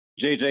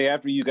JJ,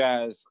 after you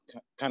guys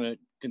kind of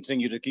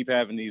continue to keep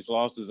having these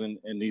losses and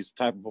these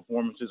type of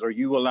performances, are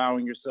you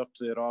allowing yourself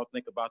to at all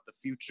think about the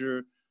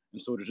future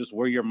and sort of just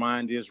where your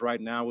mind is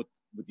right now with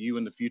you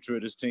and the future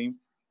of this team?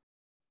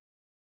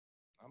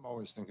 I'm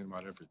always thinking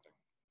about everything.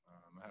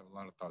 I have a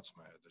lot of thoughts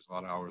in my head. There's a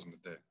lot of hours in the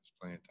day. There's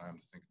plenty of time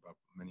to think about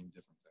many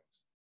different things.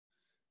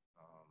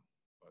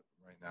 But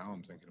right now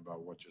I'm thinking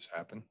about what just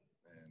happened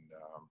and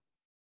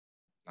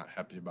not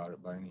happy about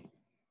it by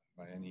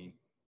any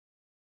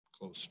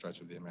close stretch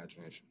of the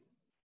imagination.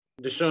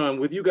 Deshaun,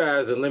 with you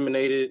guys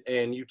eliminated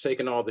and you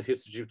taking all the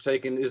hits that you've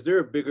taken, is there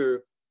a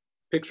bigger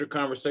picture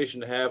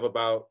conversation to have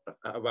about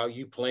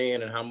you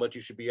playing and how much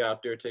you should be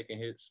out there taking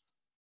hits?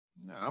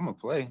 No, I'm gonna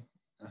play.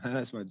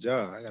 That's my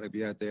job. I got to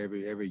be out there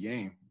every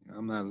game.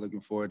 I'm not looking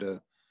forward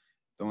to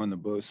throwing the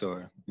books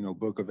or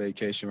book a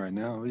vacation right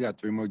now. We got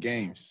 3 more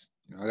games.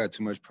 I got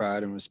too much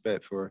pride and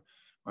respect for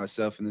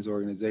myself and this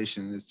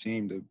organization and this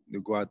team to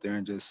go out there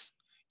and just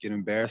get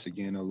embarrassed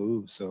again or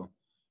lose. So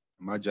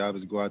my job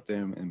is to go out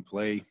there and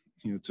play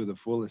to the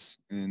fullest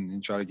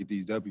and try to get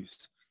these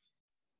W's.